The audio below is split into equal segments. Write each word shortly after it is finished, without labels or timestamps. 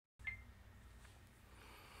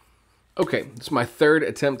Okay, it's my third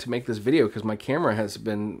attempt to make this video because my camera has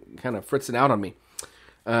been kind of fritzing out on me.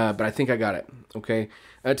 But I think I got it. Okay.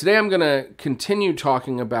 Today I'm going to continue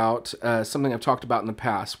talking about something I've talked about in the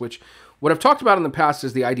past, what I've talked about in the past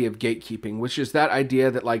is the idea of gatekeeping, which is that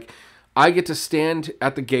idea that like I get to stand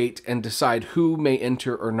at the gate and decide who may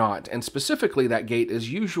enter or not. And specifically that gate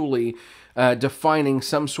is usually defining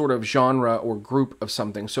some sort of genre or group of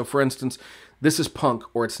something. So for instance, this is punk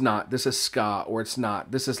or it's not. This is ska or it's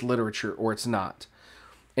not. This is literature or it's not.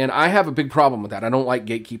 And I have a big problem with that. I don't like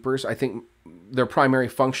gatekeepers. I think their primary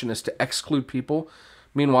function is to exclude people.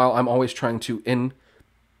 Meanwhile, I'm always trying to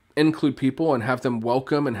include people and have them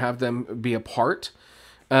welcome and have them be a part.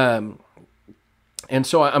 And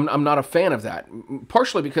so I'm not a fan of that.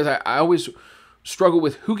 Partially because I always struggle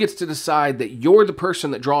with who gets to decide that you're the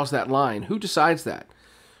person that draws that line. Who decides that,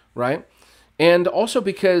 right? And also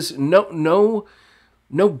because no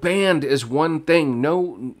band is one thing.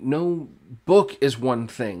 No book is one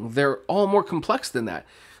thing. They're all more complex than that.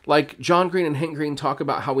 Like John Green and Hank Green talk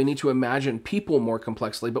about how we need to imagine people more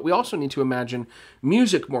complexly, but we also need to imagine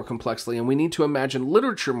music more complexly, and we need to imagine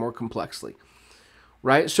literature more complexly,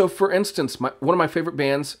 right? So for instance, one of my favorite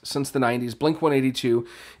bands since the 90s, Blink-182,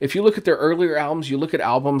 if you look at their earlier albums, you look at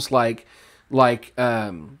albums like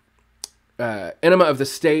Enema of the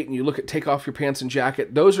State, and you look at Take Off Your Pants and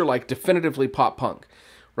Jacket, those are like definitively pop punk,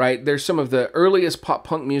 right? There's some of the earliest pop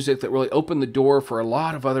punk music that really opened the door for a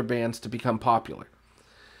lot of other bands to become popular.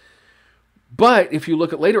 But if you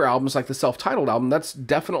look at later albums like the self-titled album, that's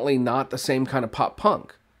definitely not the same kind of pop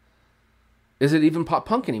punk. Is it even pop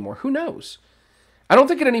punk anymore? Who knows? I don't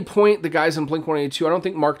think at any point the guys in Blink-182, I don't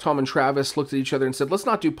think Mark, Tom, and Travis looked at each other and said, let's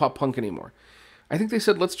not do pop punk anymore. I think they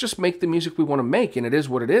said, let's just make the music we want to make, and it is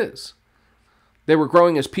what it is. They were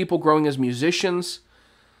growing as people, growing as musicians.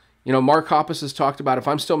 You know, Mark Hoppus has talked about, if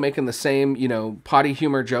I'm still making the same, potty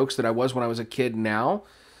humor jokes that I was when I was a kid now,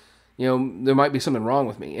 there might be something wrong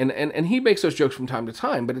with me. And he makes those jokes from time to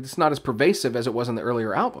time, but it's not as pervasive as it was in the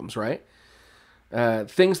earlier albums, right?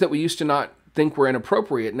 Things that we used to not think were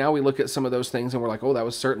inappropriate, now we look at some of those things and we're like, oh, that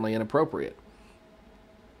was certainly inappropriate.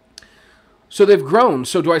 So they've grown.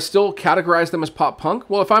 So do I still categorize them as pop punk?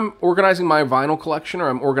 Well, if I'm organizing my vinyl collection or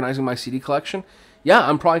I'm organizing my CD collection, yeah,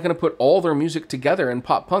 I'm probably going to put all their music together in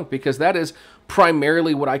pop punk because that is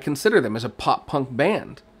primarily what I consider them, as a pop punk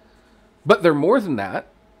band. But they're more than that,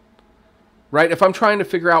 right? If I'm trying to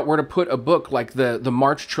figure out where to put a book like the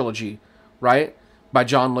March Trilogy, right, by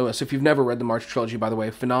John Lewis. If you've never read the March Trilogy, by the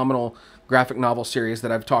way, phenomenal graphic novel series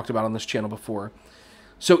that I've talked about on this channel before.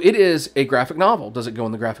 So it is a graphic novel. Does it go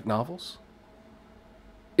in the graphic novels?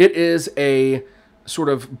 It is a sort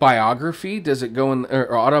of biography. Does it go in,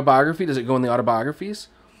 or autobiography? Does it go in the autobiographies?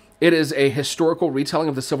 It is a historical retelling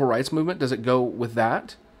of the civil rights movement. Does it go with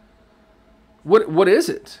that? What is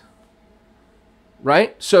it?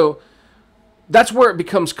 Right? So that's where it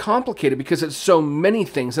becomes complicated because it's so many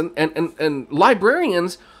things. And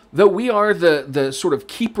librarians, though we are the sort of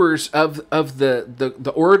keepers of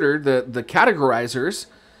the order, the categorizers,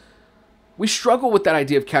 we struggle with that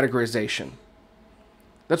idea of categorization.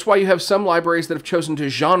 That's why you have some libraries that have chosen to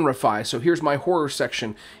genreify. So here's my horror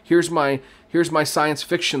section. Here's my science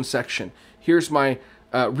fiction section. Here's my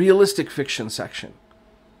realistic fiction section.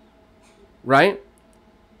 Right?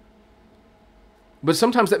 But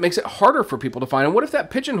sometimes that makes it harder for people to find. And what if that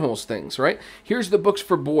pigeonholes things, right? Here's the books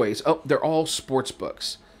for boys. Oh, they're all sports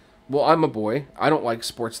books. Well, I'm a boy. I don't like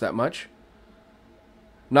sports that much.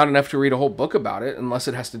 Not enough to read a whole book about it, unless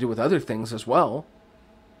it has to do with other things as well.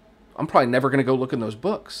 I'm probably never going to go look in those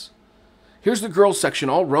books. Here's the girls section,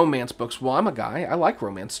 all romance books. Well, I'm a guy. I like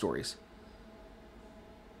romance stories.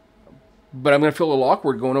 But I'm going to feel a little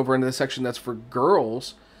awkward going over into the section that's for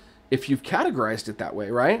girls if you've categorized it that way,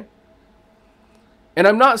 right? And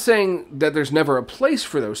I'm not saying that there's never a place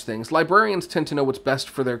for those things. Librarians tend to know what's best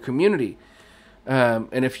for their community. And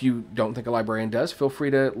if you don't think a librarian does, feel free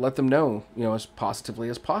to let them know, as positively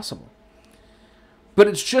as possible. But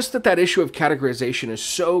it's just that issue of categorization is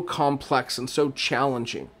so complex and so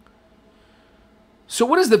challenging. So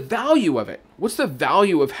what is the value of it? What's the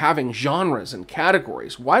value of having genres and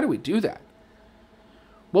categories? Why do we do that?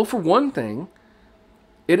 Well, for one thing,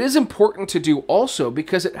 it is important to do also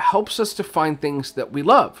because it helps us to find things that we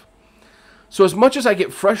love. So as much as I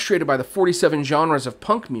get frustrated by the 47 genres of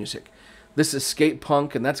punk music, this is skate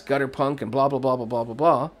punk and that's gutter punk and blah, blah, blah, blah, blah, blah,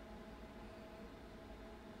 blah.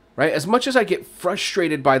 Right? As much as I get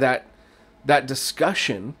frustrated by that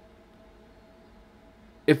discussion,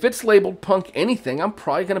 if it's labeled punk anything, I'm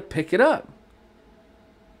probably going to pick it up.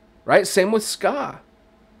 Right? Same with ska.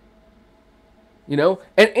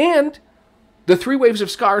 And The three waves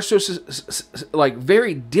of ska are so like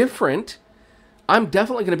very different. I'm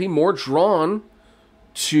definitely going to be more drawn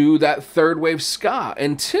to that third wave ska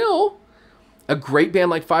until a great band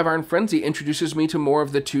like Five Iron Frenzy introduces me to more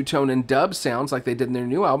of the two-tone and dub sounds like they did in their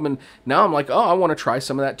new album. And now I'm like, oh, I want to try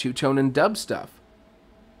some of that two-tone and dub stuff.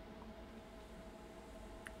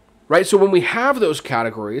 Right? So when we have those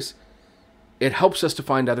categories, it helps us to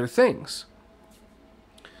find other things.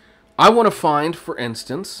 I want to find, for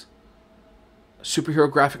instance, a superhero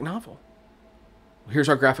graphic novel. Here's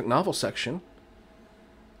our graphic novel section.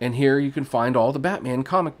 And here you can find all the Batman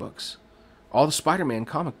comic books, all the Spider-Man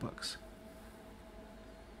comic books.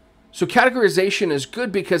 So categorization is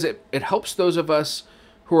good because it helps those of us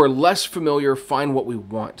who are less familiar find what we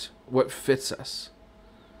want, what fits us.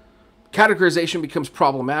 Categorization becomes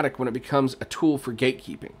problematic when it becomes a tool for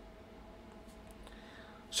gatekeeping.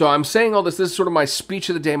 So I'm saying all this is sort of my speech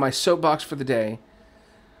of the day, my soapbox for the day,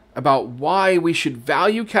 about why we should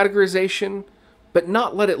value categorization, but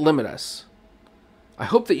not let it limit us. I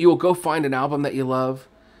hope that you will go find an album that you love,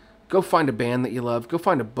 go find a band that you love, go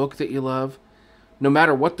find a book that you love, no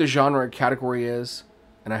matter what the genre or category is,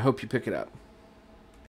 and I hope you pick it up.